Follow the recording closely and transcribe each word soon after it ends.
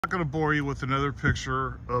I'm not going to bore you with another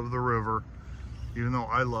picture of the river, even though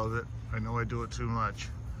I love it. I know I do it too much.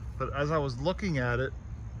 But as I was looking at it,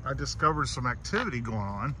 I discovered some activity going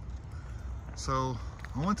on. So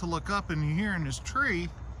I went to look up, and here in this tree,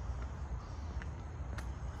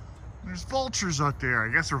 there's vultures out there.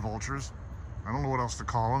 I guess they're vultures. I don't know what else to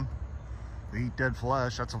call them. They eat dead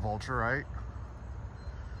flesh. That's a vulture, right?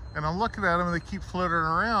 And I'm looking at them, and they keep flittering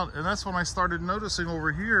around. And that's when I started noticing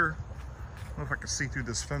over here. I don't know if I can see through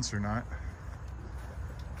this fence or not,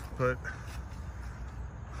 but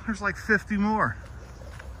there's like 50 more.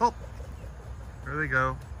 Oh, there they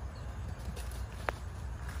go.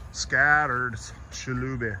 Scattered,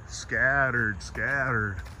 Shilube, scattered.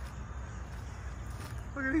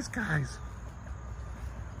 Look at these guys.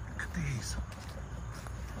 Look at these.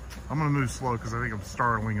 I'm gonna move slow because I think I'm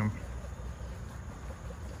startling them.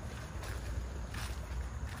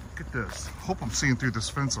 Look at this. Hope I'm seeing through this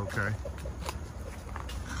fence okay.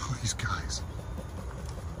 Oh, these guys.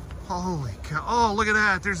 Holy cow. Oh, look at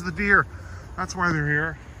that. There's the deer. That's why they're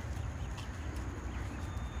here.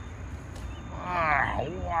 Ah,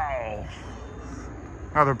 wow.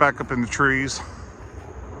 Now they're back up in the trees.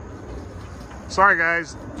 Sorry,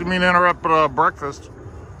 guys. Didn't mean to interrupt breakfast.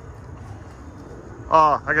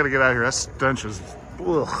 I gotta get out of here. That stench is...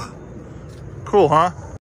 Ugh. Cool, huh?